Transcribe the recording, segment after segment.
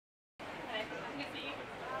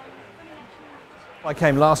I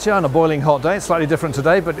came last year on a boiling hot day. It's slightly different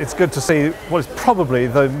today, but it's good to see what is probably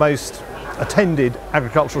the most attended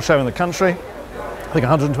agricultural show in the country. I think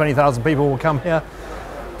 120,000 people will come here.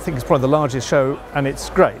 I think it's probably the largest show, and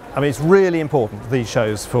it's great. I mean, it's really important, these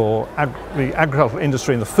shows, for the agricultural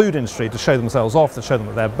industry and the food industry to show themselves off, to show them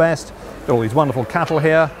at their best. Got all these wonderful cattle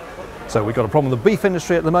here. So we've got a problem with the beef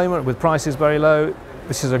industry at the moment, with prices very low.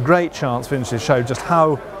 This is a great chance for industry to show just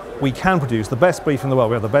how we can produce the best beef in the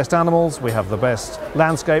world. We have the best animals, we have the best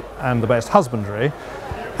landscape and the best husbandry.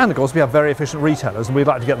 And of course we have very efficient retailers, and we'd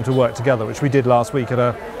like to get them to work together, which we did last week at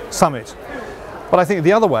a summit. But I think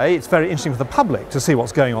the other way, it's very interesting for the public to see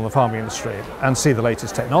what's going on in the farming industry and see the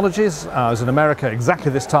latest technologies. I was in America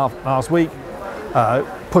exactly this time last week,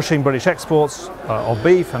 pushing British exports of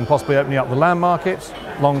beef and possibly opening up the lamb market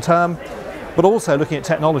long term, but also looking at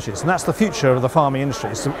technologies. And that's the future of the farming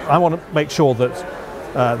industry. So I want to make sure that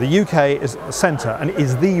the UK is the centre and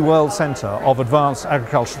is the world centre of advanced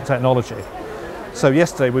agricultural technology. So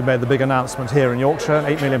yesterday we made the big announcement here in Yorkshire,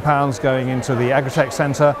 £8 million going into the Agritech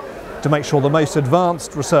Centre to make sure the most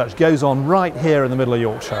advanced research goes on right here in the middle of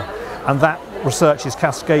Yorkshire, and that research is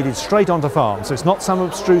cascaded straight onto farms. So it's not some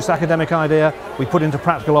abstruse academic idea we put into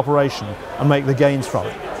practical operation and make the gains from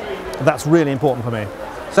it. That's really important for me.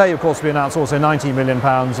 Today, of course, we announced also £19 million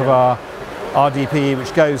of our RDP,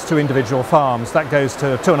 which goes to individual farms. That goes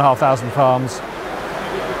to 2,500 farms.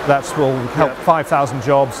 That will help 5,000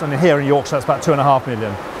 jobs, and here in Yorkshire that's about 2.5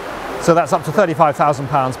 million. So that's up to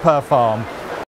 £35,000 per farm.